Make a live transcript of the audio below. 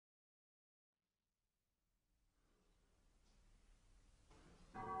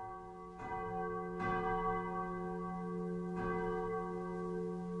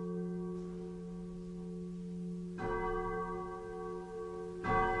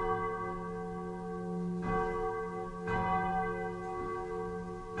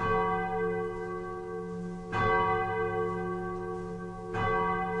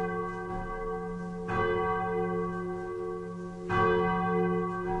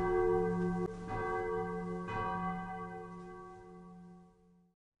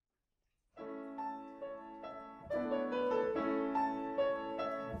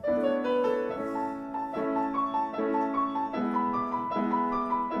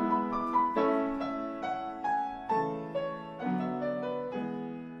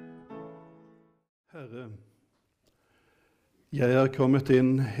Jeg er kommet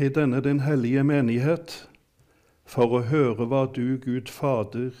inn i denne din hellige menighet for å høre hva du, Gud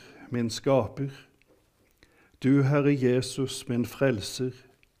Fader, min skaper, du, Herre Jesus, min frelser,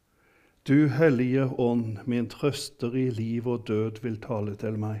 du, Hellige Ånd, min trøster i liv og død, vil tale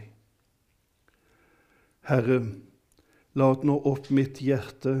til meg. Herre, lat nå opp mitt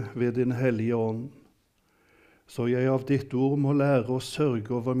hjerte ved din Hellige Ånd, så jeg av ditt ord må lære å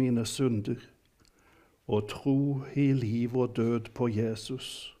sørge over mine synder, og tro i liv og død på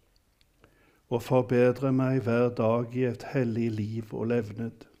Jesus, og forbedre meg hver dag i et hellig liv og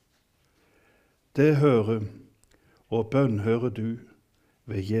levned. Det hører og bønnhører du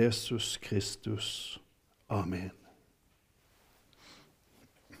ved Jesus Kristus. Amen.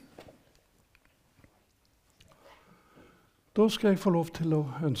 Da skal jeg få lov til å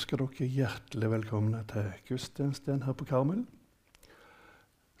ønske dere hjertelig velkomne til gudstjenesten her på Karmel.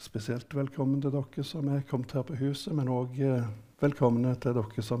 Spesielt velkommen til dere som er kommet her på huset, men også velkomne til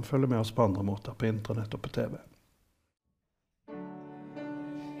dere som følger med oss på andre måter, på internett og på TV.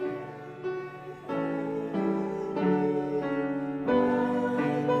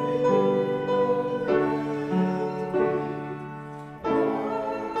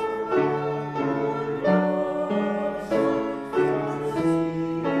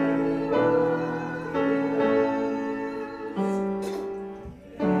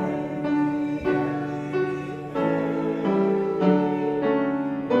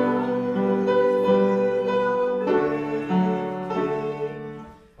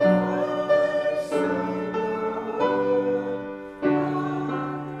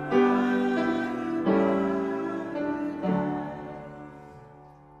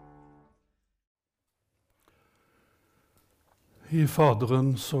 I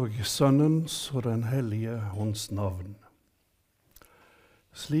Faderens og Sønnens og den hellige Ånds navn.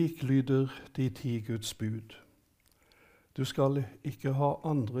 Slik lyder de 10 Guds bud. Du skal ikke ha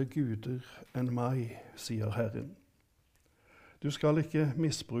andre guder enn meg, sier Herren. Du skal ikke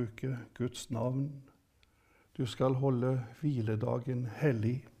misbruke Guds navn. Du skal holde hviledagen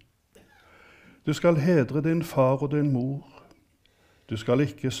hellig. Du skal hedre din far og din mor. Du skal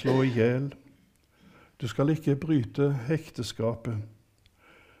ikke slå i hjel. Du skal ikke bryte ekteskapet,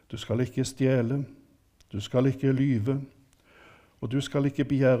 du skal ikke stjele, du skal ikke lyve, og du skal ikke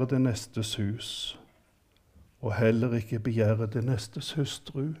begjære det nestes hus, og heller ikke begjære det nestes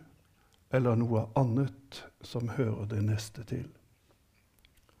hustru, eller noe annet som hører det neste til.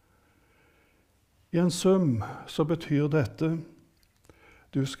 I en sum så betyr dette,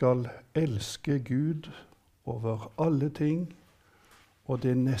 du skal elske Gud over alle ting, og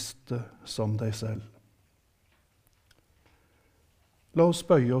det neste som deg selv. La oss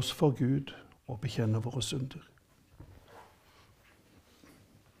bøye oss for Gud og bekjenne våre synder.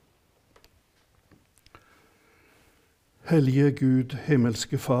 Hellige Gud,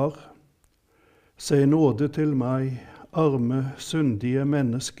 himmelske Far, se nåde til meg, arme, syndige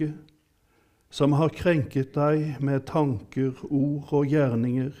menneske, som har krenket deg med tanker, ord og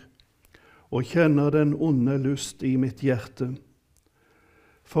gjerninger, og kjenner den onde lyst i mitt hjerte.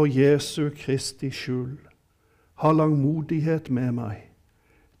 For Jesu Kristi skyld, ha langmodighet med meg,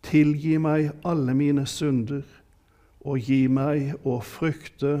 tilgi meg alle mine synder, og gi meg å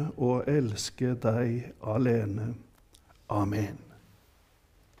frykte og elske deg alene. Amen.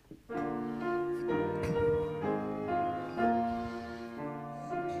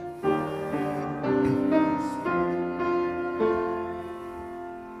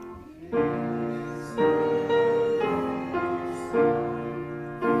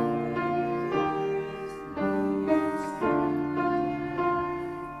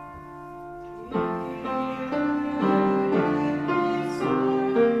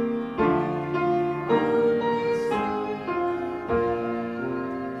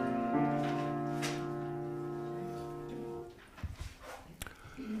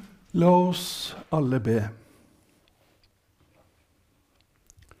 La oss alle be.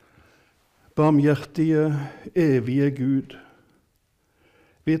 Barmhjertige, evige Gud,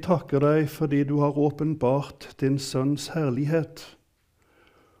 vi takker deg fordi du har åpenbart din Sønns herlighet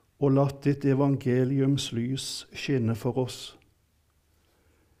og latt ditt evangeliums lys skinne for oss.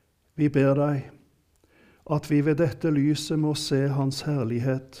 Vi ber deg at vi ved dette lyset må se hans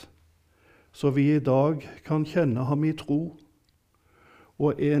herlighet, så vi i dag kan kjenne ham i tro,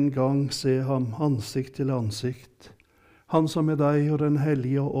 og en gang se ham ansikt til ansikt, han som med deg og den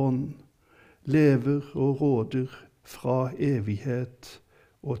hellige ånd lever og råder fra evighet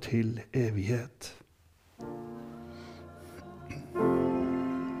og til evighet.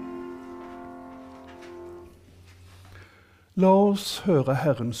 La oss høre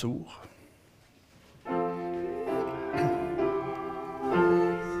Herrens ord.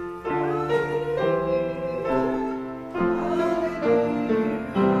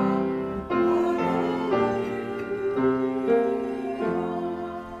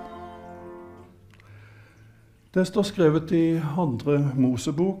 Det står skrevet i 2.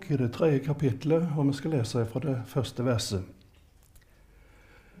 Mosebok, i det 3. kapitlet, og vi skal lese fra det første verset.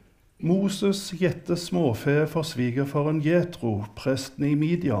 Moses gjette småfe for svigerfaren Jetro, presten i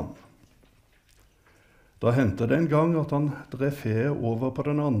Midian. Da hendte det en gang at han drev feet over på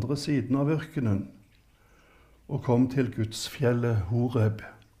den andre siden av ørkenen og kom til Guds fjellet Horeb.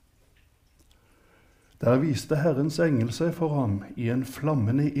 Der viste Herrens engel seg for ham i en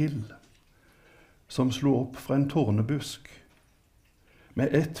flammende ild, som slo opp fra en tornebusk.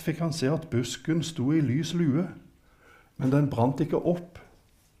 Med ett fikk han se at busken sto i lys lue, men den brant ikke opp.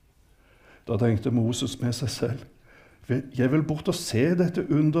 Da tenkte Moses med seg selv, jeg vil bort og se dette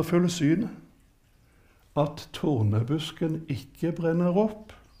underfulle synet, at tornebusken ikke brenner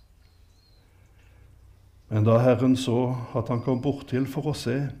opp. Men da Herren så at han kom bortil for å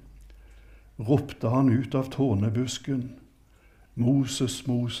se, ropte han ut av tornebusken, Moses,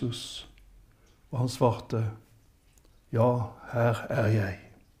 Moses. Og han svarte, ja, her er jeg.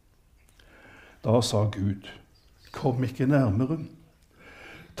 Da sa Gud, kom ikke nærmere.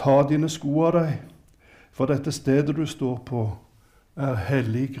 Ta dine sko av deg, for dette stedet du står på er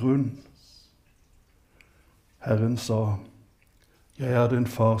hellig grunn. Herren sa, jeg er din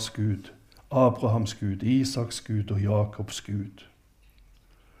fars Gud, Abrahams Gud, Isaks Gud og Jakobs Gud.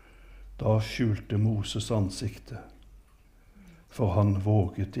 Da skjulte Moses ansiktet, for han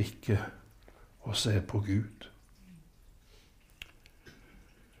våget ikke å se på Gud.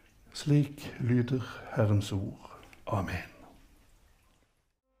 Slik lyder Herrens ord. Amen.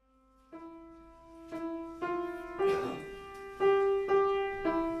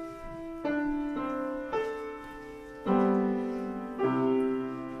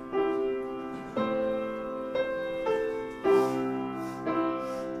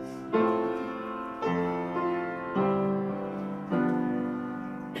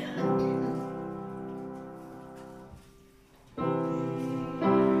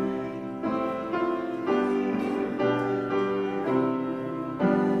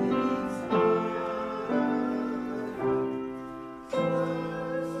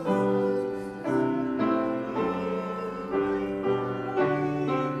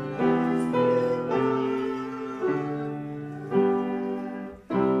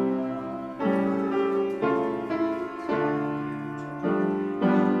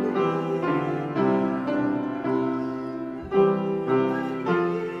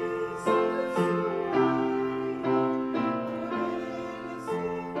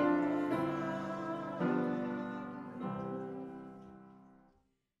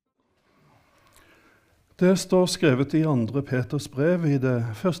 Det står skrevet i 2. Peters brev i det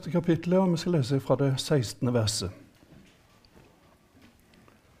 1. kapitlet, og vi skal lese fra det 16. verset.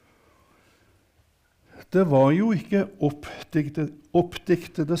 Det var jo ikke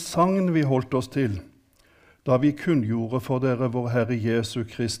oppdiktede sagn vi holdt oss til, da vi kunngjorde for dere vår Herre Jesu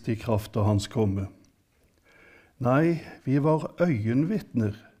Kristi kraft og hans komme. Nei, vi var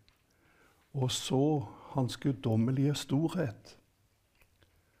øyenvitner, og så hans guddommelige storhet.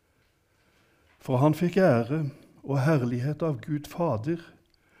 For han fikk ære og herlighet av Gud Fader,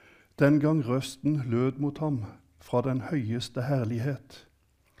 den gang røsten lød mot ham fra den høyeste herlighet.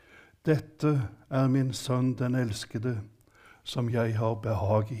 Dette er min sønn den elskede, som jeg har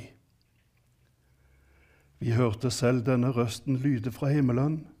behag i. Vi hørte selv denne røsten lyde fra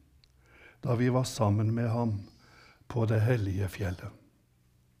himmelen, da vi var sammen med ham på det hellige fjellet.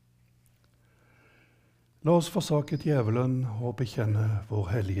 La oss forsake djevelen og bekjenne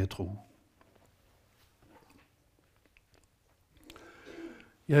vår hellige tro.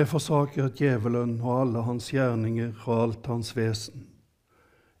 Jeg forsaker djevelen og alle hans gjerninger og alt hans vesen.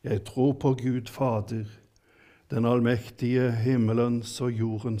 Jeg tror på Gud Fader, den allmektige himmelens og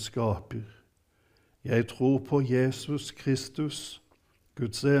jordens skaper. Jeg tror på Jesus Kristus,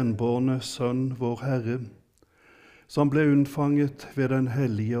 Guds enbårne Sønn, vår Herre, som ble unnfanget ved den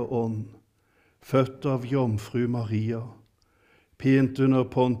hellige ånd, født av jomfru Maria, pint under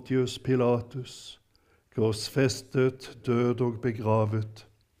Pontius Pilatus, korsfestet, død og begravet,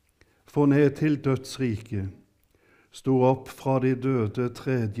 for ned til dødsriket, sto opp fra de døde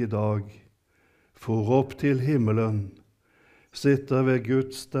 3. dag, for opp til himmelen, sitter ved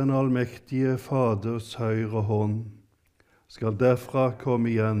Guds den allmektige Faders høyre hånd, skal derfra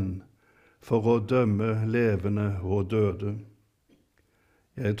komme igjen for å dømme levende og døde.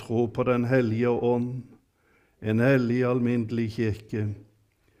 Jeg tror på den hellige ånd, en hellig alminnelig kirke,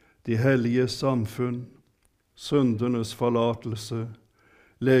 de hellige samfunn, syndenes forlatelse,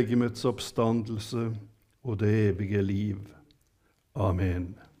 legemets oppstandelse og det evige liv.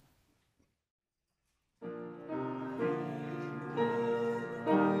 Amen.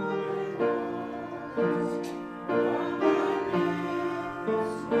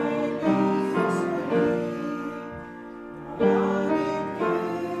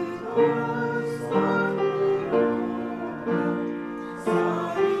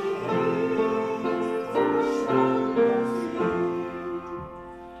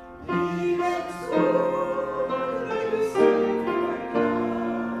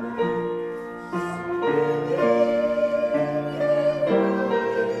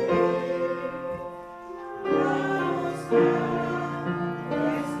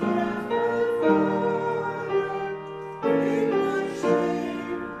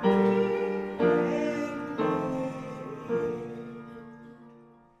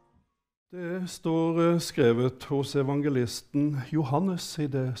 Det står skrevet hos evangelisten Johannes i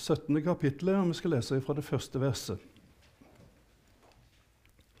det 17. kapittelet, og vi skal lese fra det første verset.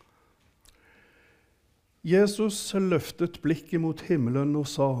 Jesus løftet blikket mot himmelen og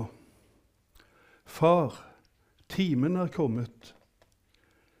sa, Far, timen er kommet.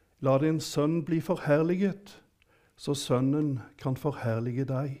 La din sønn bli forherliget, så sønnen kan forherlige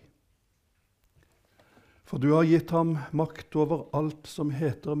deg. For du har gitt ham makt over alt som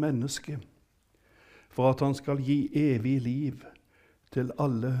heter menneske, for at han skal gi evig liv til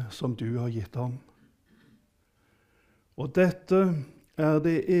alle som du har gitt ham. Og dette er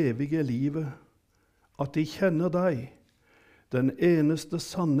det evige livet, at de kjenner deg, den eneste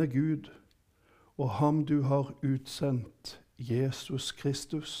sanne Gud, og ham du har utsendt, Jesus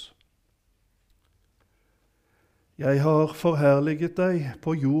Kristus. Jeg har forherliget deg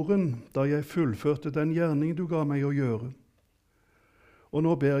på jorden da jeg fullførte den gjerning du ga meg å gjøre. Og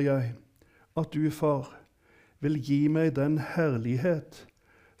nå ber jeg at du, Far, vil gi meg den herlighet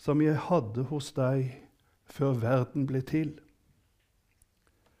som jeg hadde hos deg før verden ble til.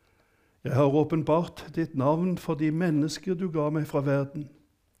 Jeg har åpenbart ditt navn for de mennesker du ga meg fra verden.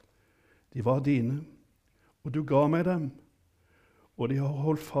 De var dine, og du ga meg dem, og de har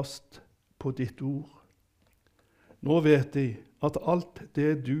holdt fast på ditt ord. Nå vet de at alt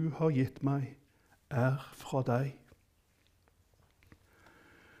det du har gitt meg, er fra deg.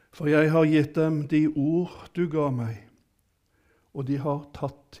 For jeg har gitt dem de ord du ga meg, og de har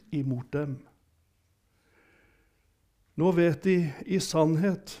tatt imot dem. Nå vet de i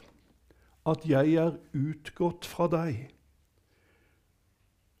sannhet at jeg er utgått fra deg,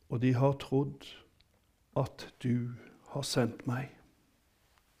 og de har trodd at du har sendt meg.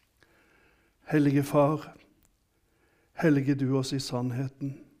 Hellige Far, hellige du oss i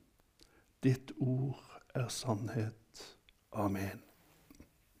sannheten. Ditt ord er sannhet. Amen.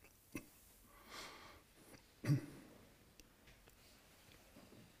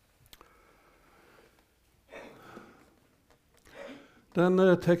 Den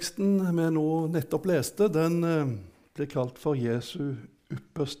teksten vi nå nettopp leste, den blir kalt for Jesu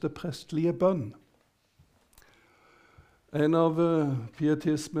ypperste prestelige bønn. En av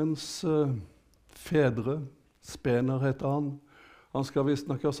pietismens fedre, Spener heter han, han skal visst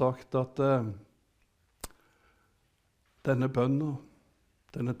nok ha sagt at denne bønnen,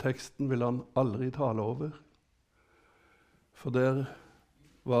 denne teksten vil han aldri tale over. For der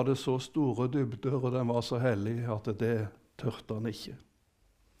var det så store dybder, og den var så hellig at det tørte han ikke.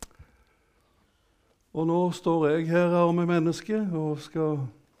 Og nå står jeg her, arme menneske, og skal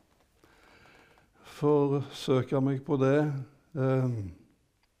forsøke meg på det.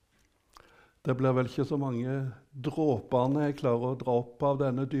 Det blir vel ikke så mange dråpene jeg klarer å dra opp av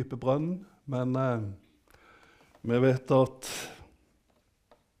denne dype brønnen, men vi vet at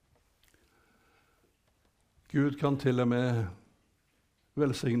Gud kan til og med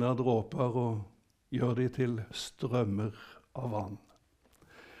velsigne dråper og gjøre de til strømmer av vann.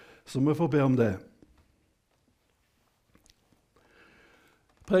 Så vi får be om det.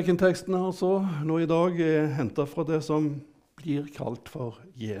 Prekenteksten altså nå i dag er hentet fra det som blir kalt for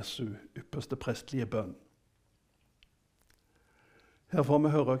Jesu ypperste prestelige bønn. Her får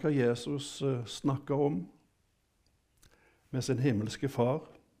vi høre hva Jesus snakker om med sin himmelske far,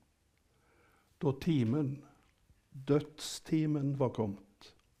 da dødstimen var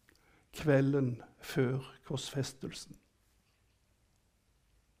kommet, kvelden før korsfestelsen.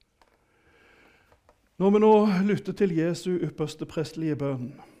 Når vi nå lytter til Jesu ypperste prestelige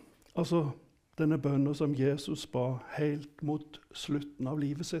bønn, altså denne bønnen som Jesus ba helt mot slutten av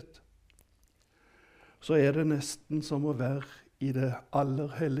livet sitt, så er det nesten som å være i det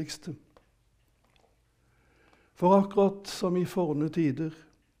aller helligste. For akkurat som i forne tider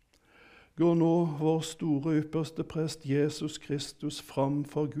går nå vår store ypperste prest Jesus Kristus fram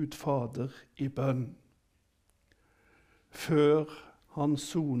for Gud Fader i bønn, før han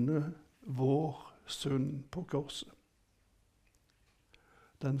soner vår synd på korset.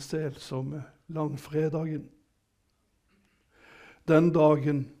 Den selsomme langfredagen. Den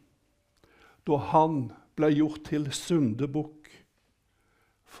dagen da han ble gjort til syndebukk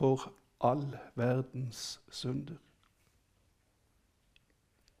for all verdens synder.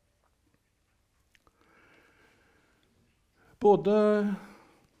 Både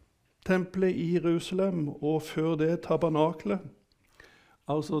tempelet i Jerusalem og før det tabernaklet,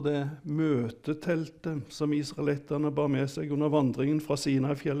 altså det møteteltet som israelittene bar med seg under vandringen fra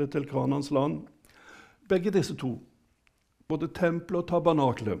Sinai-fjellet til Kanans land. Begge disse to, både tempelet og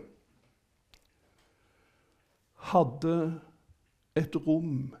tabernaklet, hadde et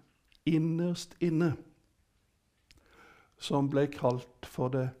rom innerst inne som ble kalt for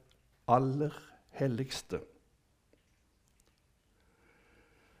det aller helligste.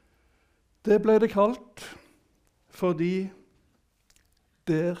 Det ble det kalt fordi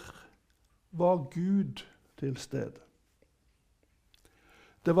der var Gud til stede.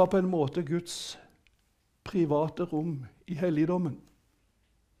 Det var på en måte Guds private rom i helligdommen.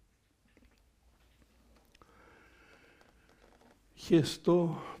 Kista,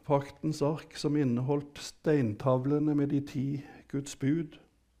 paktens ark som inneholdt steintavlene med de 10 Guds bud,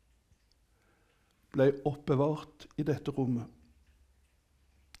 ble oppbevart i dette rommet.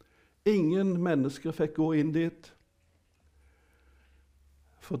 Ingen mennesker fikk gå inn dit,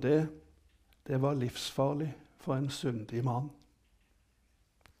 for det var livsfarlig for en syndig mann.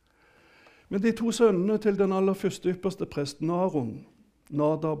 Men de 2 sønnene til den aller første ypperste presten Aaron,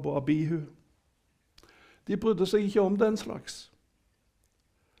 Nadab og Abihu, de brydde seg ikke om den slags.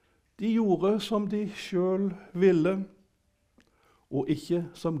 De gjorde som de selv ville, og ikke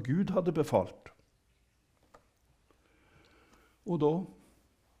som Gud hadde befalt. Og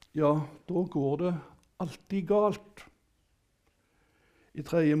da går det alltid galt. I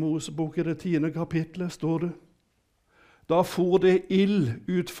 3. Mosebok i det 10. kapitlet står det: Da for det ild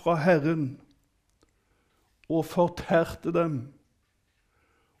ut fra Herren og fortærte dem,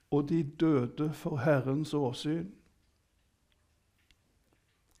 og de døde for Herrens åsyn.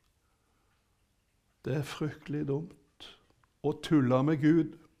 Det er fryktelig dumt å tulle med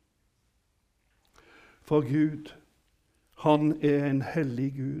Gud. For Gud, han er en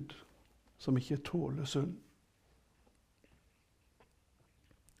hellig Gud som ikke tåler synd.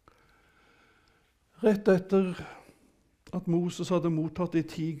 Rett etter at Moses hadde mottatt de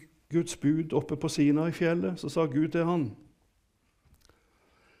 10 Guds bud oppe på Sinai-fjellet, så sa Gud til han: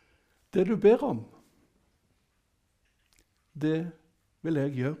 Det du ber om, det vil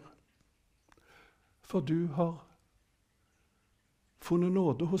jeg gjøre. For du har funnet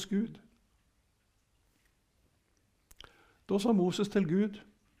nåde hos Gud. Da sa Moses til Gud: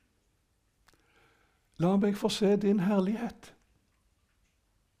 La meg få se din herlighet.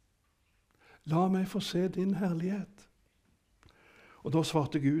 La meg få se din herlighet. Og da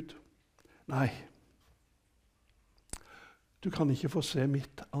svarte Gud: Nei, du kan ikke få se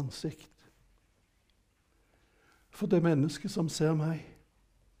mitt ansikt. For det mennesket som ser meg,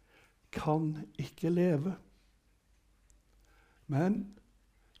 kan ikke leve. Men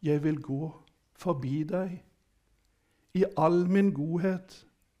jeg vil gå forbi deg i all min godhet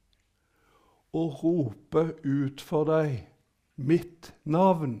og rope ut for deg mitt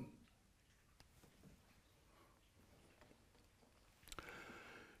navn.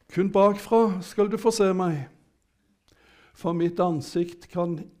 Kun bakfra skal du få se meg, for mitt ansikt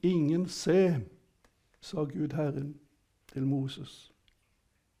kan ingen se, sa Gud Herren til Moses.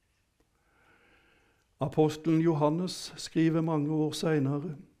 Apostelen Johannes skriver mange år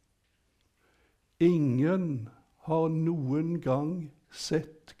senere: Ingen har noen gang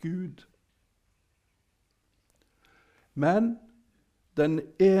sett Gud. Men den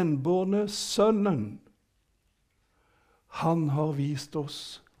enbårne sønnen, han har vist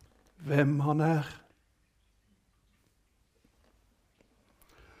oss hvem han er.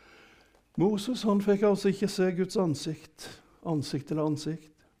 Moses han fikk altså ikke se Guds ansikt til ansikt.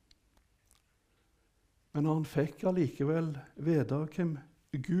 Men han fikk allikevel vite hvem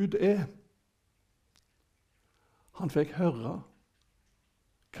Gud er. Han fikk høre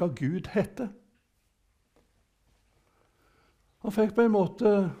hva Gud heter. Han fikk på en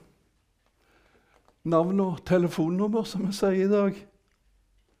måte navn og telefonnummer, som vi sier i dag.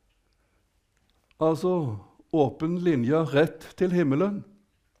 Altså åpen linje rett til himmelen.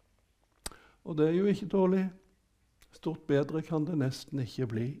 Og det er jo ikke dårlig. Stort bedre kan det nesten ikke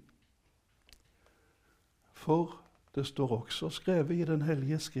bli. For det står også skrevet i Den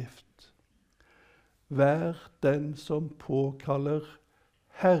hellige skrift: Vær den som påkaller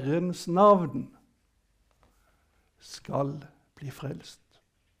Herrens navn, skal bli frelst.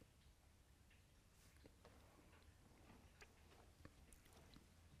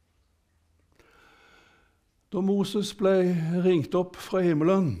 Da Moses ble ringt opp fra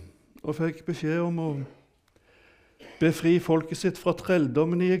himmelen og fikk beskjed om å befri folket sitt fra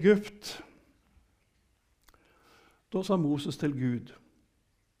trelldommen i Egypt, da sa Moses til Gud: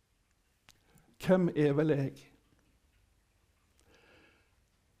 Hvem er vel jeg?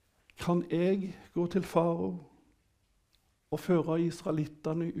 Kan jeg gå til farao og føre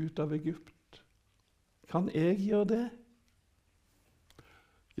israelittene ut av Egypt? Kan jeg gjøre det?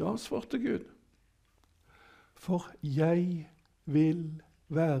 Ja, svarte Gud. For jeg vil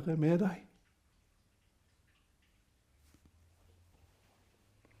være med deg.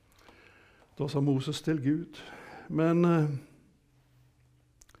 Da sa Moses til Gud: Men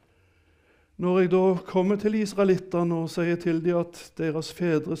Når jeg da kommer til israelittene og sier til dem at deres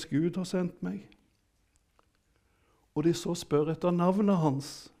fedres Gud har sendt meg, og de så spør etter navnet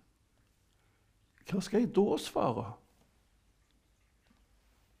hans, hva skal jeg da svare?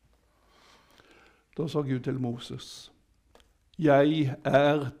 Da sa Gud til Moses, jeg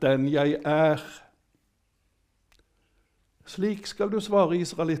er den jeg er. Slik skal du svare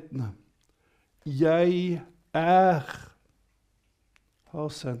israelittene. Jeg er, har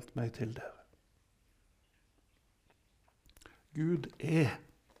sendt meg til dere. Gud er.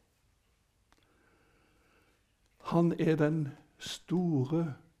 Han er den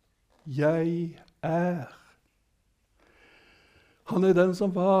store jeg er. Han er den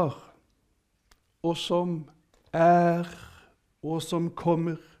som var, og som er, og som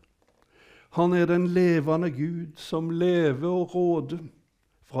kommer. Han er den levende Gud som lever og råder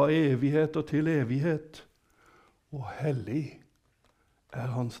fra evighet og til evighet, og hellig er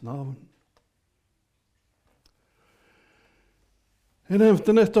hans navn. Jeg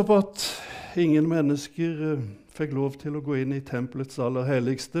nevnte nettopp at ingen mennesker fikk lov til å gå inn i tempelets aller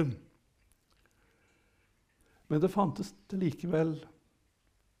helligste. Men det fantes likevel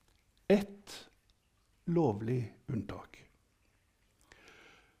ett lovlig unntak.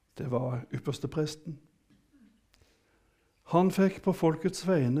 Det var ypperstepresten. Han fikk på folkets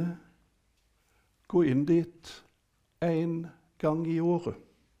vegne gå inn dit en gang i året,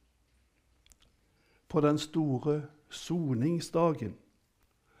 på den store soningsdagen,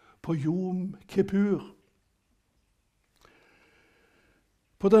 på Jom Kippur.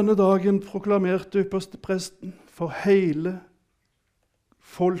 På denne dagen proklamerte ypperstepresten for hele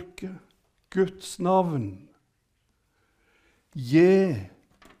folket Guds navn. J-H-V-H.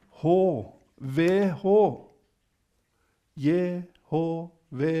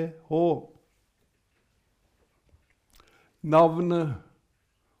 J-H-V-H. Navnet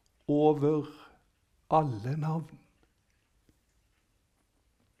over alle navn.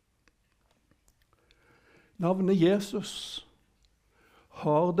 Navnet Jesus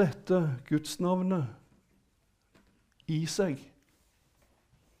har dette Gudsnavnet i seg.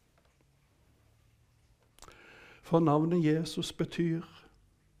 For navnet Jesus betyr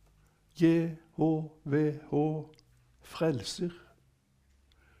J-H-V-H, frelser.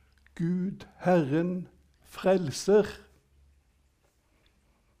 Gud, Herren, frelser.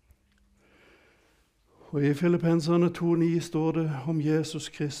 Og i Filippenserne 2,9 står det om Jesus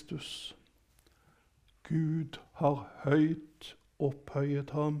Kristus. Gud har høyt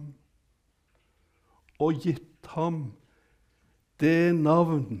opphøyet ham og gitt ham det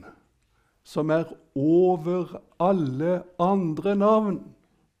navn som er over alle andre navn.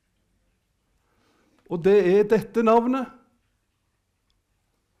 Og det er dette navnet.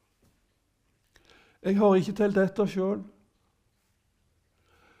 Jeg har ikke telt etter selv.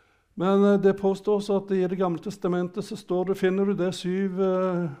 Men det påstås at i Det gamle testamentet så finner du det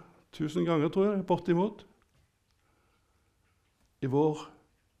 7000 ganger, tror jeg, bortimot. I vår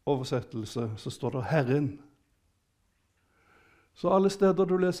oversettelse så står det Herren. Så alle steder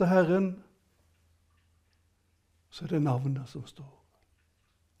du leser Herren, så er det navnet som står.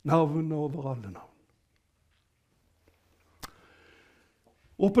 Navnet over alle navn.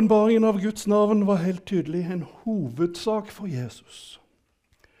 Åpenbaringen av Guds navn var helt tydelig en hovedsak for Jesus.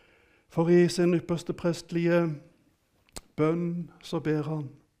 For i sin ypperste prestelige bønn så ber han,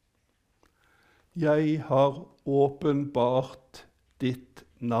 jeg har åpenbart ditt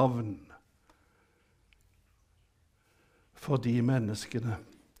navn for de menneskene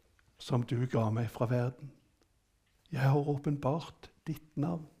som du ga meg fra verden. Jeg har åpenbart ditt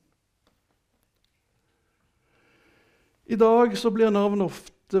navn. I dag så blir navn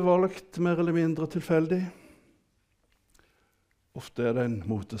ofte valgt mer eller mindre tilfeldig. Ofte er det en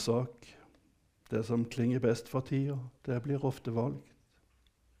motesak. Det som klinger best for tida, det blir ofte valgt.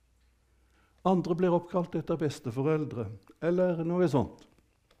 Andre blir oppkalt etter besteforeldre, eller noe sånt.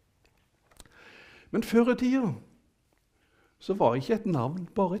 Men før i tida så var ikke et navn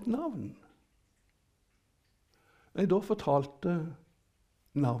bare et navn. Nei, da fortalte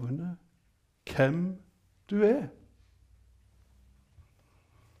navnet hvem du er.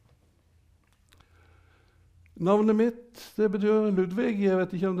 Navnet mitt, det betyr Ludvig. Jeg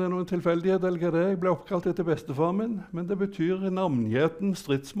vet ikke om det er noen tilfeldighet eller hva det er. Jeg ble oppkalt etter bestefar min, men det betyr navngjeten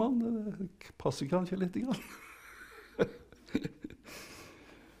stridsmann. Det passer kanskje litt grann.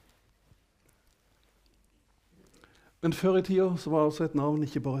 Men før i tida så var altså et navn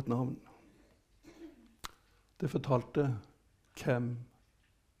ikke bare et navn. Det fortalte hvem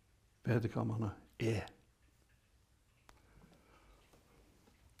vedkommende er.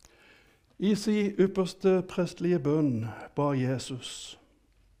 I sin ypperste prestelige bønn ba Jesus,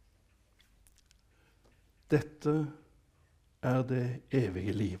 Dette er det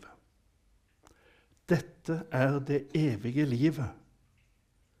evige livet. Dette er det evige livet.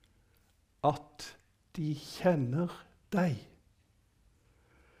 At de kjenner deg,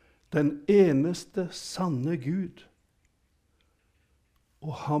 den eneste sanne Gud,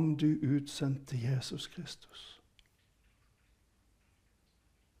 og ham du utsendte, Jesus Kristus.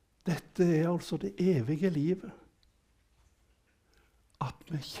 Dette er altså det evige livet. At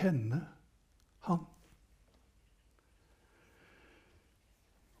vi kjenner ham.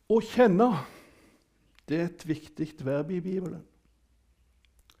 Å kjenne, det er et viktig verb i Bibelen.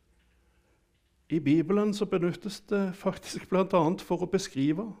 I Bibelen så benyttes det faktisk blant annet for å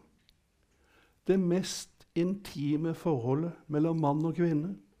beskrive det mest intime forholdet mellom mann og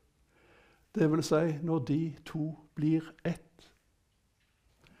kvinne. Det vil si når de to blir ett.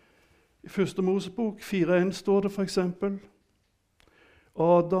 I 1. Mosebok 4:1 står det for eksempel: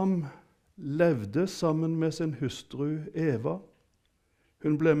 Adam levde sammen med sin hustru Eva.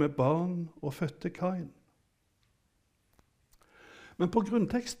 Hun ble med barn og fødte Kain. Men på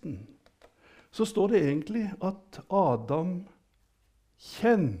grunnteksten så står det egentlig at Adam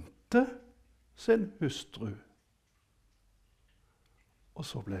kjente sin hustru, og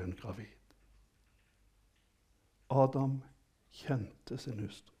så ble hun gravid. Adam kjente sin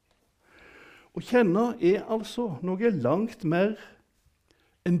hustru. Å kjenne er altså noe langt mer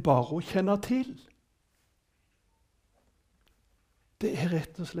enn bare å kjenne til. Det er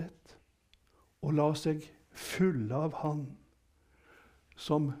rett og slett å la seg fylle av Han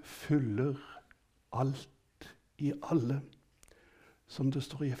som fyller alt i alle, som det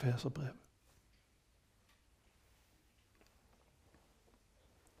står i Efeserbrevet.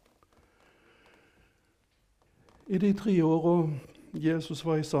 I de 3 årene Jesus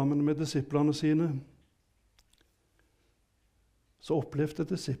var sammen med disiplene sine, så opplevde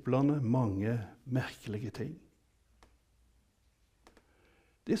disiplene mange merkelige ting.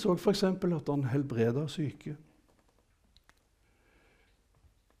 De så for eksempel at han helbreda syke.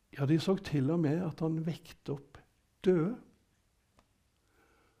 Ja, de så til og med at han vekte opp døde.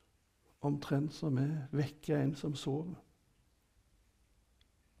 Omtrent som vekker en som sover.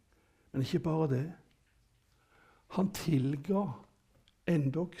 Men ikke bare det. Han tilga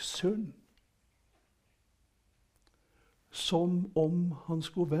endog synd. Som om han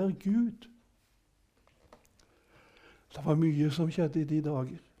skulle være Gud. Det var mye som skjedde i de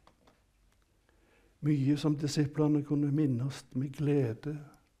dager. Mye som disiplene kunne minnes med glede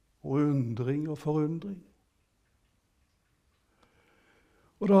og undring og forundring.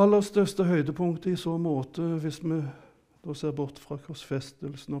 Og det aller største høydepunktet i så måte, hvis vi da ser bort fra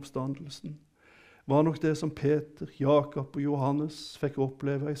korsfestelsen og oppstandelsen, var nok det som Peter, Jakob og Johannes fikk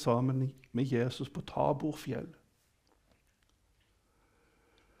oppleve sammen med Jesus på Taborfjell.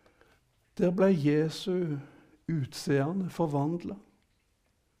 Der ble Jesu utseende forvandlet,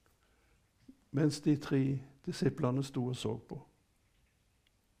 mens de 3 disiplene sto og så på.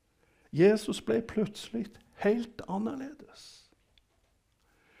 Jesus ble plutselig helt annerledes.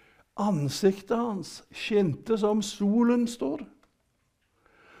 Ansiktet hans skinte som solen, står det.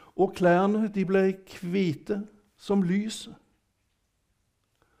 Og klærne de ble hvite som lyset.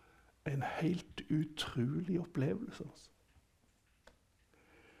 En helt utrolig opplevelse. Altså.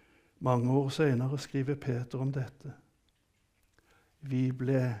 Mange år senere skriver Peter om dette. Vi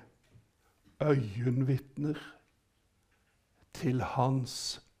ble øyenvitner til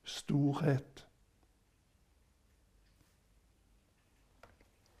hans storhet.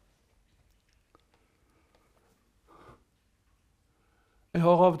 Jeg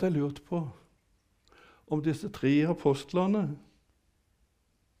har av og til lurt på om disse 3 apostlene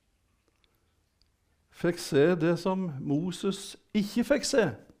fikk se det som Moses ikke fikk se,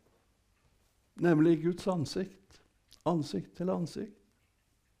 nemlig Guds ansikt, ansikt til ansikt,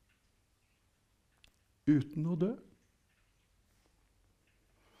 uten å dø.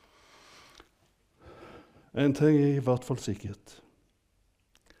 En ting er i hvert fall sikkert.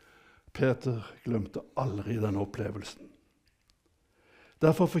 Peter glemte aldri den opplevelsen.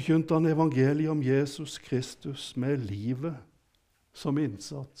 Derfor forkynte han evangeliet om Jesus Kristus med livet som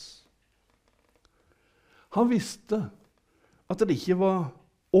innsats. Han visste at det ikke var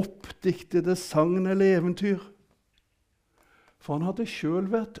oppdiktede sagn eller eventyr, for han hadde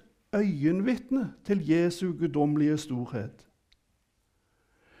selv vært øyenvitne til Jesu guddommelige storhet.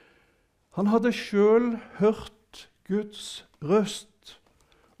 Han hadde selv hørt Guds røst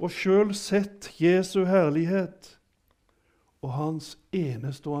og selv sett Jesu herlighet og hans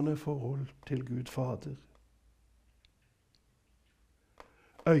enestående forhold til Gud Fader.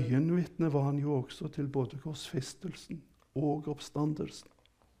 Øyenvitne var han jo også til både korsfestelsen og oppstandelsen.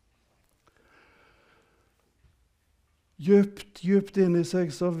 Djupt inni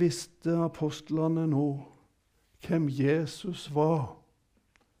seg så visste apostlene nå hvem Jesus var.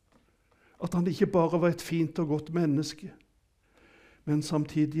 At han ikke bare var et fint og godt menneske, men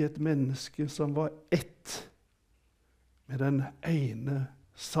samtidig et menneske som var ett med den ene,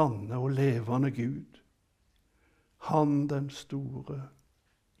 sanne og levende Gud. Han den store,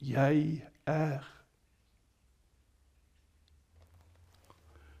 jeg er.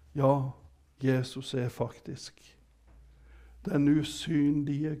 Ja, Jesus er faktisk den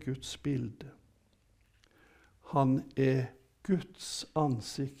usynlige Guds bilde. Han er Guds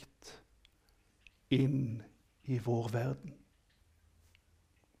ansikt inn i vår verden.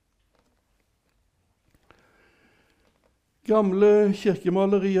 Gamle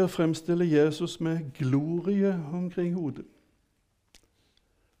kirkemalerier fremstiller Jesus med glorie omkring hodet.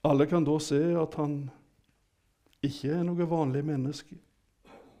 Alle kan da se at han ikke er noe vanlig menneske.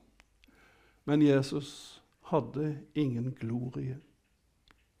 Men Jesus hadde ingen glorie.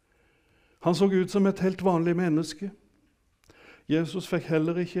 Han så ut som et helt vanlig menneske. Jesus fikk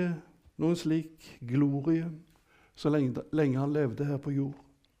heller ikke noen slik glorie så lenge han levde her på jord.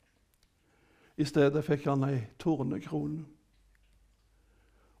 I stedet fikk han ei tornekrone.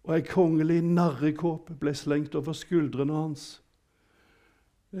 Og ei kongelig narrekåpe ble slengt over skuldrene hans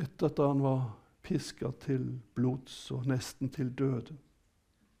etter at han var pisket til blods og nesten til døde.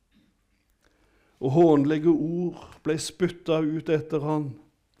 Og hånlige ord ble spyttet ut etter han,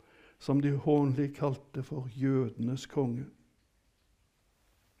 som de hånlig kalte for jødenes konge.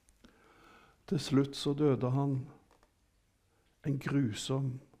 Til slutt så døde han en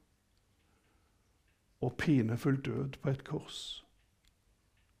grusom og pinefull død på et kors,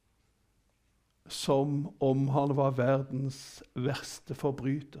 som om han var verdens verste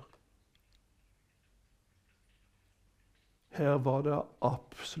forbryter. Her var det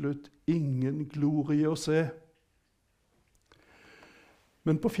absolutt ingen glorie å se.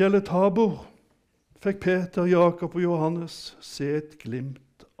 Men på fjellet Tabor fikk Peter, Jakob og Johannes se et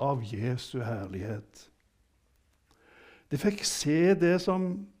glimt av Jesu herlighet. De fikk se det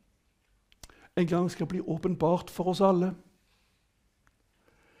som en gang skal bli åpenbart for oss alle.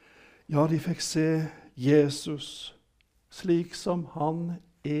 Ja, de fikk se Jesus slik som han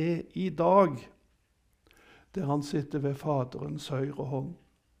er i dag, der han sitter ved Faderens høyre hånd.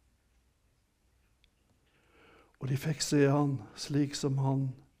 Og de fikk se han slik som han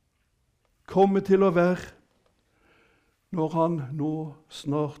kommer til å være når han nå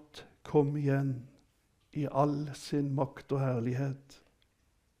snart kommer igjen i all sin makt og herlighet.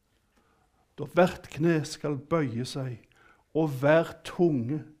 Da hvert kne skal bøye seg, og hver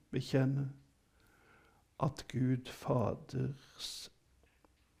tunge bekjenne at Gud Faders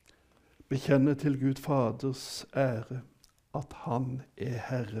bekjenne til Gud Faders ære at han er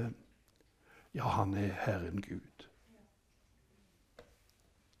Herre. Ja, han er Herren Gud.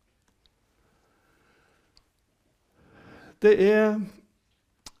 Det er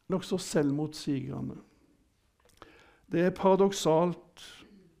nokså selvmotsigende. Det er paradoksalt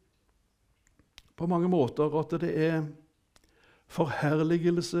på mange måter at det er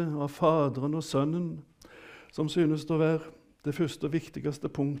forherligelse av Faderen og Sønnen som synes å være det første og viktigste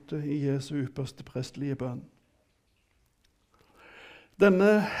punktet i Jesu ypperste prestelige bønn.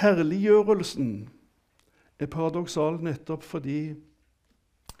 Denne herliggjørelsen er paradoksal nettopp fordi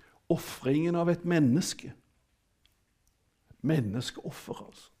offringen av et menneskeoffer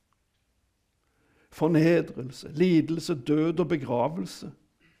altså, fornedrelse, lidelse, død og begravelse,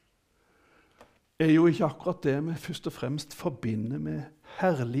 er jo ikke akkurat det vi først og fremst forbinder med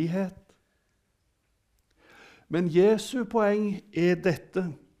herlighet. Men Jesu poeng er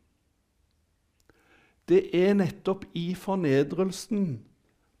dette. Det er nettopp i fornedrelsen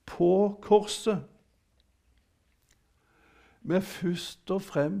på korset vi først og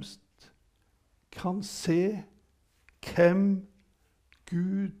fremst kan se hvem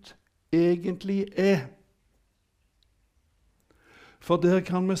Gud egentlig er. For der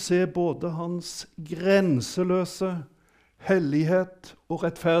kan vi se både hans grenseløse hellighet og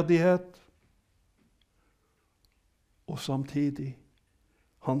rettferdighet, og samtidig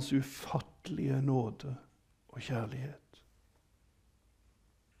hans ufattelige nåde og kjærlighet.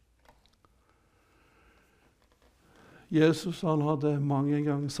 Jesus han hadde mange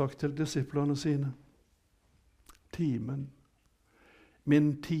ganger sagt til disiplene sine,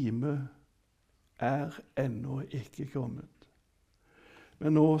 min time er ennå ikke kommet.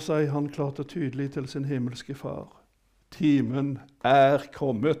 Men nå sier han klart og tydelig til sin himmelske far, timen er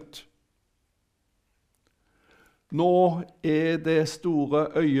kommet. Nå er det store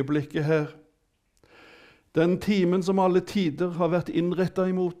øyeblikket her. Den timen som alle tider har vært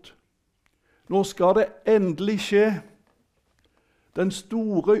innrettet imot. Nå skal det endelig skje. Den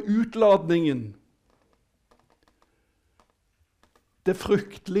store utladningen. Det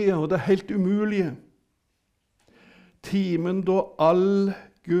fryktelige og det helt umulige. Timen da all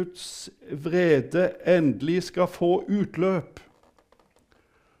Guds vrede endelig skal få utløp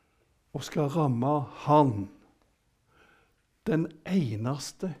og skal ramme han, den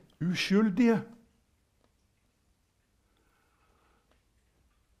eneste uskyldige.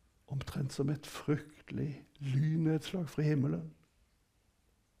 Omtrent som et fryktelig lynnedslag fra himmelen.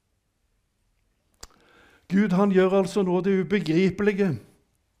 Gud, han gjør altså nå det ubegripelige,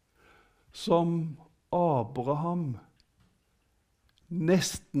 som Abraham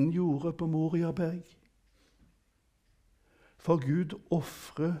nesten gjorde på Moriaberg. For Gud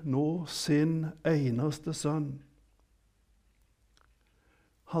offrer nå sin eneste sønn.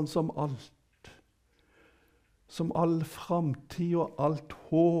 Han som all framtid og alt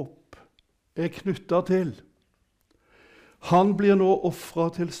håp er knyttet til. Han blir nå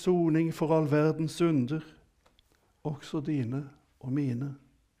offret til soning for all verdens synder, også dine og mine.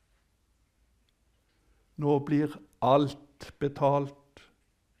 Nå blir alt betalt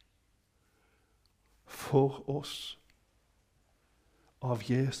for oss av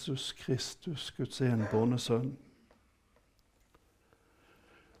Jesus Kristus, Guds enbårne sønn.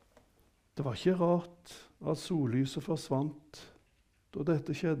 Det var ikke rart at sollyset forsvant da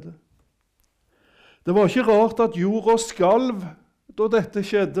dette skjedde. Det var ikke rart at jorda skalv da dette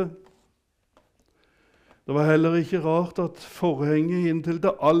skjedde. Det var heller ikke rart at forhenget inn til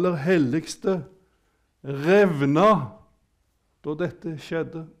det aller helligste revna da dette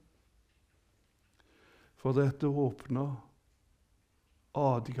skjedde. For dette åpna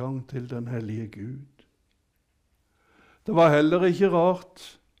adgang til den hellige Gud. Det var heller ikke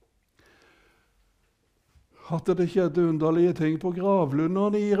rart at det skjedde underlige ting på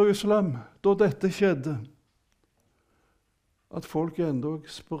gravlundene i Jerusalem da dette skjedde. At folk endog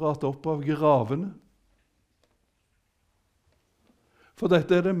spratt opp av gravene. For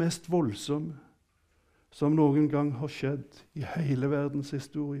dette er det mest voldsomme som noen gang har skjedd i hele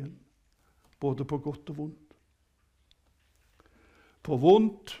verdenshistorien, både på godt og vondt. På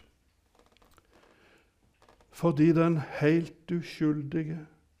vondt fordi den helt uskyldige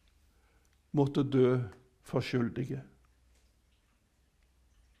måtte dø for skyldige.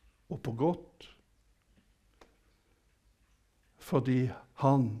 Og på godt fordi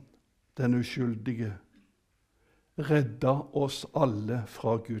han, den uskyldige, redda oss alle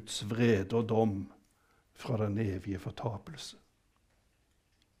fra Guds vrede og dom, fra den evige fortapelse.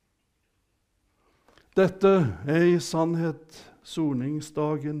 Dette er i sannhet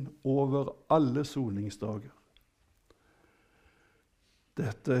soningsdagen over alle soningsdager.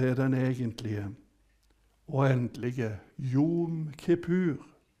 Dette er den egentlige og endelige Jom Kippur.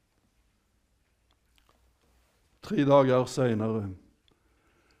 3 dager senere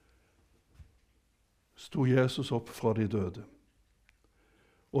sto Jesus opp fra de døde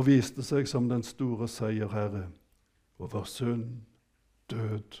og viste seg som den store seierherre over synd,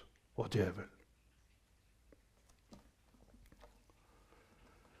 død og djevel.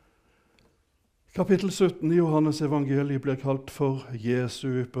 Kapittel 17 i Johannes evangeliet blir kalt for Jesu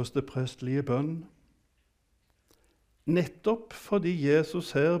ypperste prestlige bønn. Nettopp fordi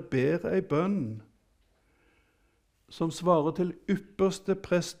Jesus her ber ei bønn som svarer til ypperste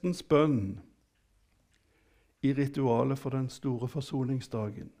prestens bønn i ritualet for den store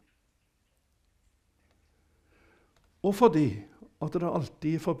forsoningsdagen. Og fordi at det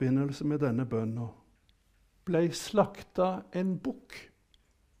alltid i forbindelse med denne bønnen ble slakta en bukk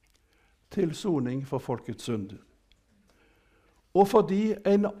til soning for folkets synder. Og fordi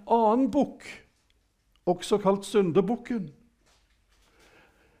en annen bukk, også kalt syndebukken,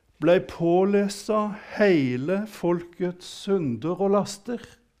 ble pålesa hele folkets synder og laster.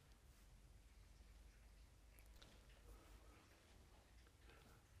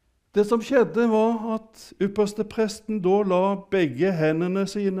 Det som skjedde var at ypperstepresten da la begge hendene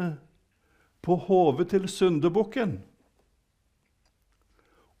sine på hodet til syndebukken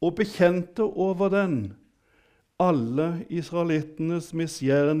og bekjente over den alle israelittenes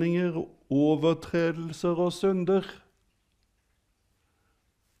misgjerninger, overtredelser og synder.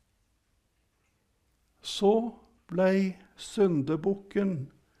 Så ble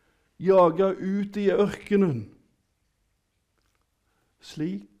syndebukken jaget ut i ørkenen.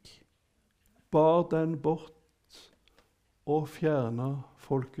 Slik bar den bort og fjerna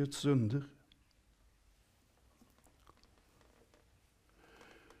folkets synder.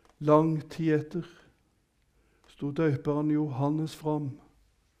 Lang tid etter sto døperen Johannes fram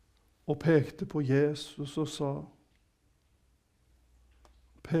og pekte på Jesus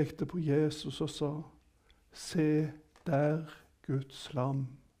og sa, se der Guds lam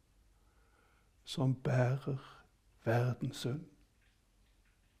som bærer verdens synd.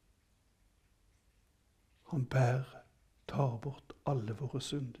 Han tar bort alle våre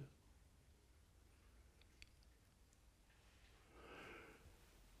synder.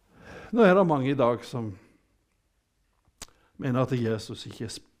 Nå er det mange i dag som mener at Jesus ikke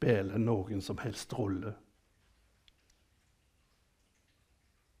spiller noen som helst rolle.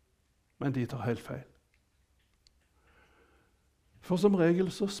 Men de tar helt feil. For som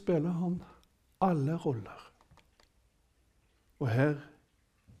regel så spiller han alle roller. Og her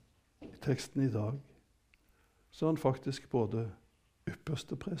i teksten i dag så er han faktisk både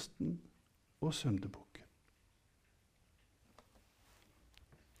ypperstepresten og syndebukken.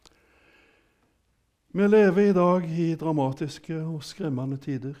 Vi lever i dag i dramatiske og skremmende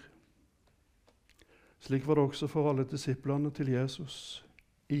tider. Slik var det også for alle disiplene til Jesus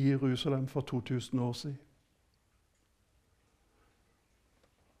i Jerusalem for 2000 år siden.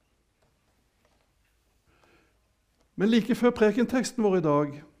 Men like før prekenteksten vår i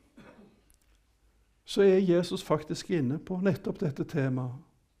dag, så er Jesus faktisk inne på nettopp dette temaet.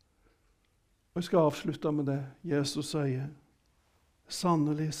 Og jeg skal avslutte med det. Jesus sier,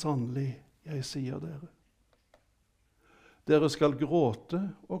 «Sannelig, sannelig, jeg sier dere. Dere skal gråte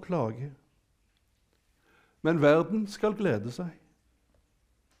og klage, men verden skal glede seg.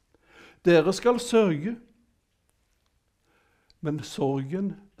 Dere skal sørge, men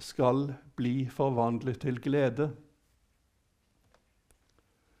sorgen skal bli forvandlet til glede.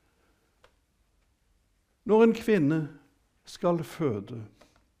 Når en kvinne skal føde,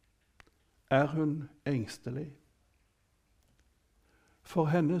 er hun engstelig, for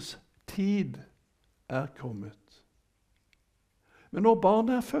hennes tid er kommet. Men når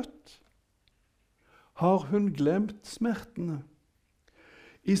barnet er født, har hun glemt smertene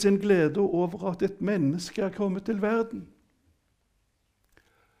i sin glede over at et menneske er kommet til verden.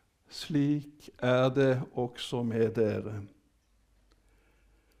 Slik er det også med dere.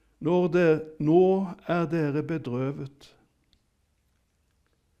 Nå er dere bedrøvet,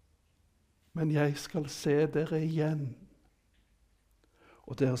 men jeg skal se dere igjen,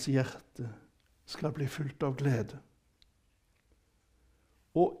 og deres hjerte skal bli fylt av glede.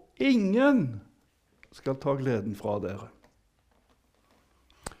 Og ingen skal ta gleden fra dere.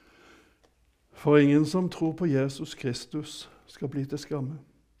 For ingen som tror på Jesus Kristus skal bli til skamme.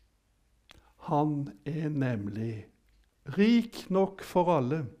 Han er nemlig rik nok for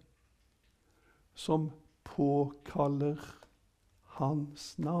alle som påkaller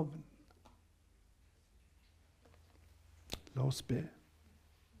hans navn. La oss be.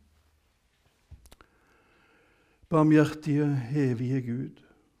 Barmhjertige, evige Gud,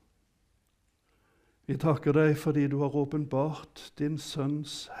 vi takker deg fordi du har åpenbart din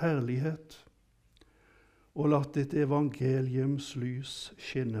sønns herlighet og latt ditt evangeliums lys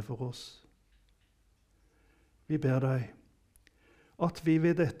skinne for oss. Vi ber deg at vi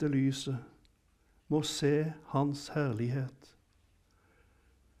ved dette lyset må se hans herlighet,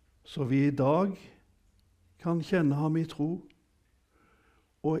 så vi i dag kan kjenne ham i tro,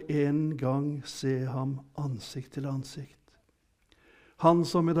 og en gang se ham ansikt til ansikt. Han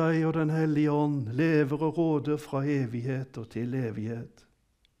som med deg og Den hellige ånd lever og råder fra evighet og til evighet.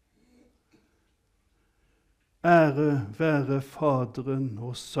 Ære være Faderen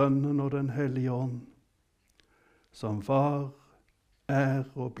og Sønnen og Den hellige ånd, som var, er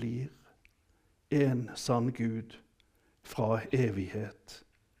og blir en sann Gud fra evighet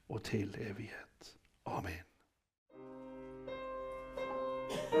og til evighet. Amen.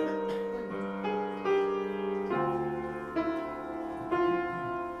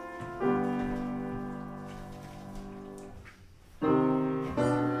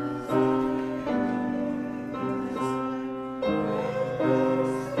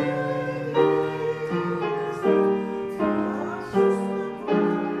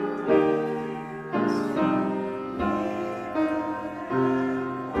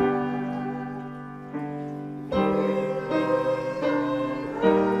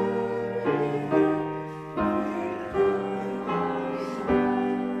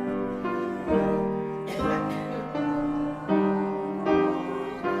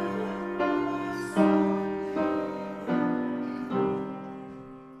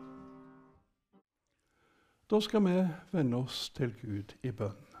 Da skal vi vende oss til Gud i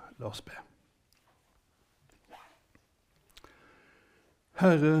bønn. La oss be.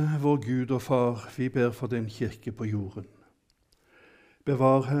 Herre, vår Gud og Far, vi ber for din kirke på jorden.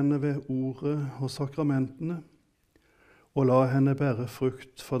 Bevar henne ved ordet og sakramentene, og la henne bære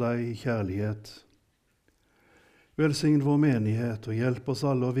frukt for deg i kjærlighet. Velsign vår menighet og hjelp oss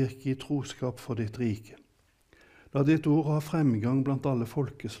alle å virke i troskap for ditt rike. La ditt ord ha fremgang blant alle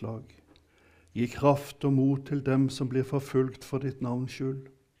folkeslag. Gi kraft og mot til dem som blir forfulgt for ditt navns skyld.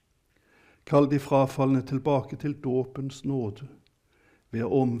 Kall de frafalne tilbake til dåpens nåde, ved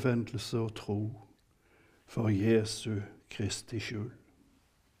omvendelse og tro, for Jesu Kristi skyld.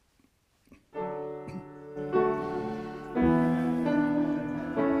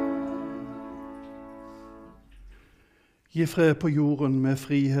 Gi fred på jorden med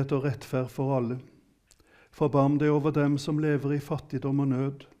frihet og rettferd for alle. Forbarm deg over dem som lever i fattigdom og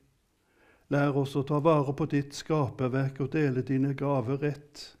nød. Lær oss å ta vare på ditt skaperverk og dele dine gaver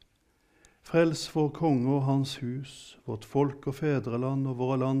rett. Frels vår konge og hans hus, vårt folk og fedreland og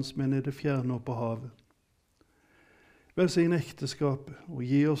våre landsmenn i det fjerne og på havet. Velsign ekteskapet og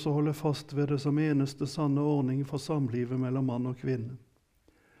gi oss å holde fast ved det som eneste sanne ordning for samlivet mellom mann og kvinne.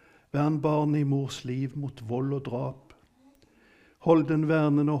 Vern barn i mors liv mot vold og drap. Hold den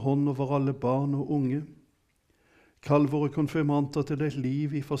vernende hånd over alle barn og unge. Kall våre konfirmanter til et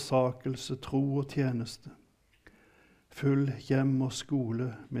liv i forsakelse, tro og tjeneste. Fyll hjem og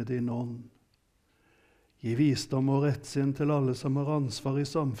skole med din ånd. Gi visdom og rettsinn til alle som har ansvar i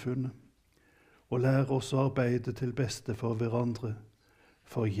samfunnet, og lær oss å arbeide til beste for hverandre,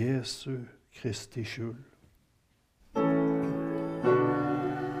 for Jesu Kristi skyld.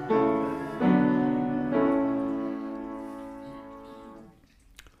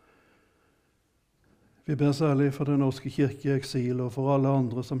 Vi ber særlig for Den norske kirke i eksil og for alle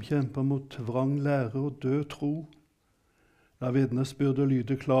andre som kjemper mot vrang lære og død tro. La vitnesbyrdet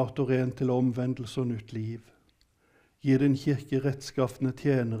lyde klart og rent til omvendelse og nytt liv. Gi din kirke rettskaffende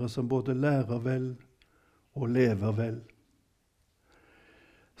tjenere som både lærer vel og lever vel.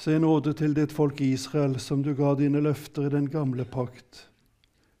 Se nåde til ditt folk Israel, som du ga dine løfter i den gamle pakt.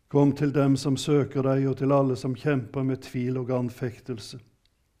 Kom til dem som søker deg, og til alle som kjemper med tvil og anfektelse.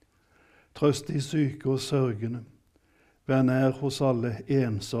 Trøst de syke og sørgende. Vær nær hos alle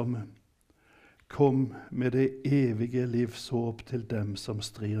ensomme. Kom med det evige livs håp til dem som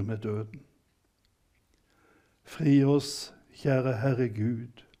strir med døden. Fri oss, kjære Herre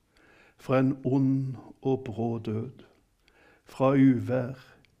Gud, fra en ond og brå død, fra uvær,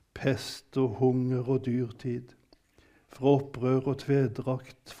 pest og hunger og dyrtid, fra opprør og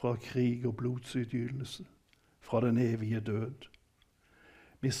tvedrakt, fra krig og blodsutgytelse, fra den evige død.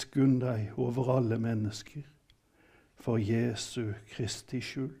 Miskunn deg over alle mennesker, for Jesu Kristi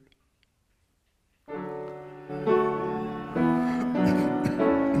skyld.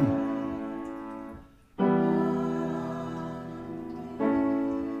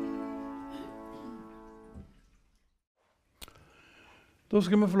 Da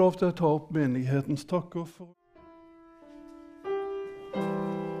skal vi få lov til å ta opp menighetens takker for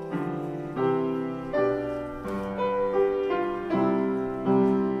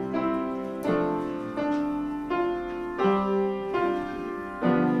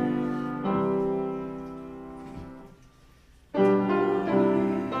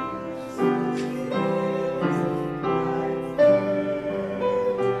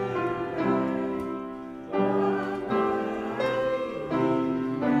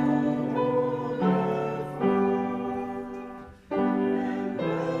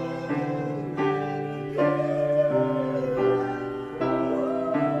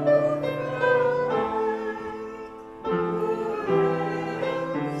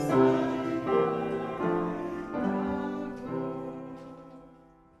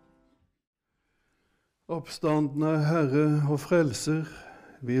Oppstandne Herre og Frelser,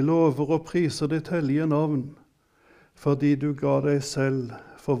 vi lover og priser ditt hellige navn, fordi du ga deg selv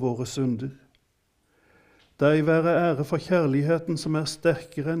for våre synder. Deg være ære for kjærligheten som er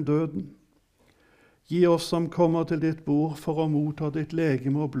sterkere enn døden. Gi oss som kommer til ditt bord for å motta ditt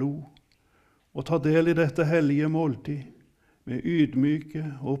legeme og blod, og ta del i dette hellige måltid med ydmyke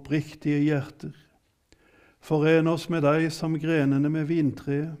og oppriktige hjerter. Foren oss med deg som grenene med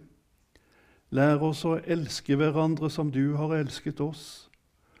vintreet. Lær oss å elske hverandre som du har elsket oss,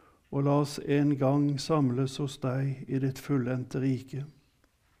 og la oss en gang samles hos deg i ditt fullendte rike.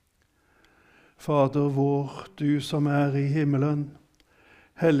 Fader vår, du som er i himmelen,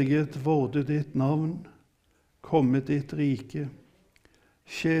 helliget vorde ditt navn, komme ditt rike.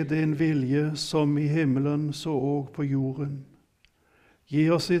 Skje din vilje som i himmelen så og på jorden. Gi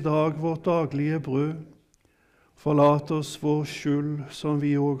oss i dag vårt daglige brød. Forlat oss vår skyld, som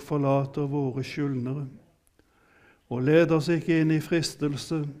vi òg forlater våre skyldnere. Og led oss ikke inn i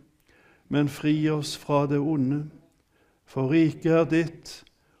fristelse, men fri oss fra det onde. For riket er ditt,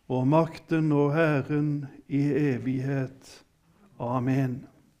 og makten og æren i evighet. Amen.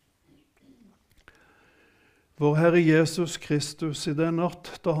 Vår Herre Jesus Kristus, i den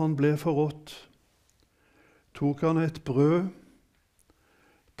natt da han ble forrådt, tok han et brød,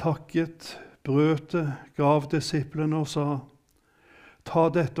 takket, brøt det, gav disiplene og sa, ta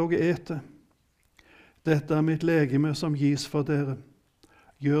dette og et det. Dette er mitt legeme som gis for dere.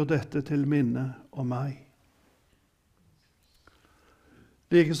 Gjør dette til minne om meg.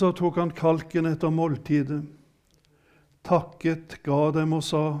 Likeså tok han kalken etter måltidet, takket, ga dem og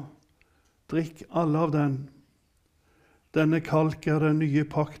sa, drikk alle av den. Denne kalk er den nye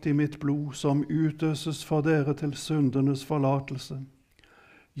pakt i mitt blod, som utøses for dere til syndenes forlatelse.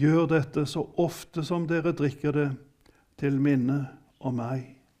 Gjør dette så ofte som dere drikker det, til minne om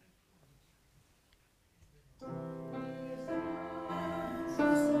meg.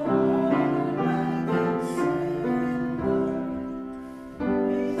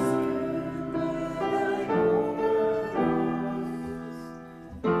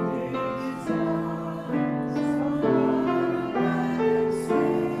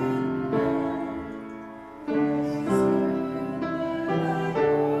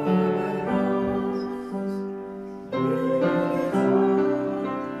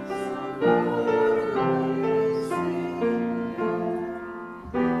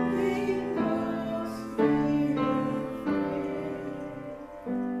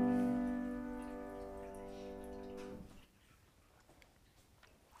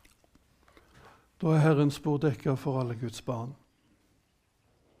 Da er Herrens bord dekket for alle Guds barn.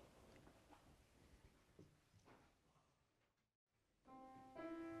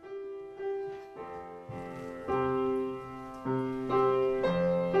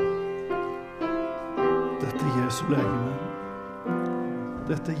 Dette er Jesu legeme.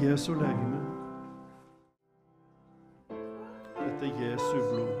 Dette er Jesu legeme. Dette er Jesu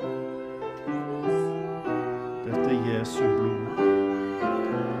blod. Dette er Jesu blod.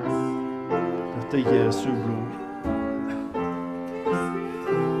 Dette er Jesu blod.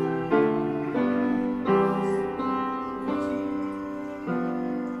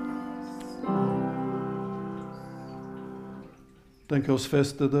 Den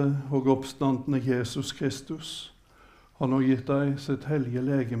korsfestede og oppstandende Jesus Kristus har nå gitt deg sitt hellige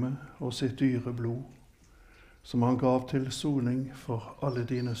legeme og sitt dyre blod, som han gav til soning for alle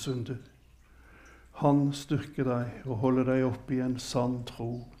dine synder. Han styrker deg og holder deg oppe i en sann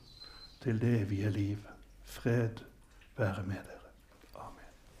tro til det evige liv. Fred være med dere. Amen.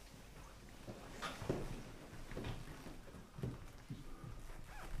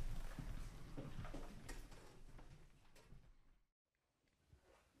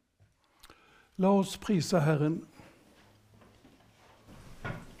 La oss prise Herren.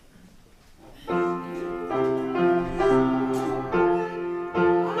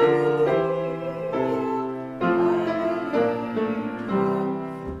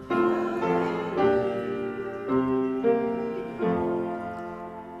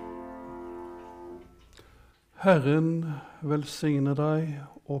 Herren velsigne deg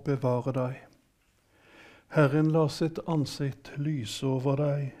og bevare deg. Herren la sitt ansikt lyse over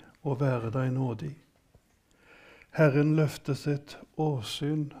deg og være deg nådig. Herren løfte sitt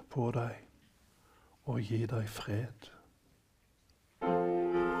åsyn på deg og gi deg fred.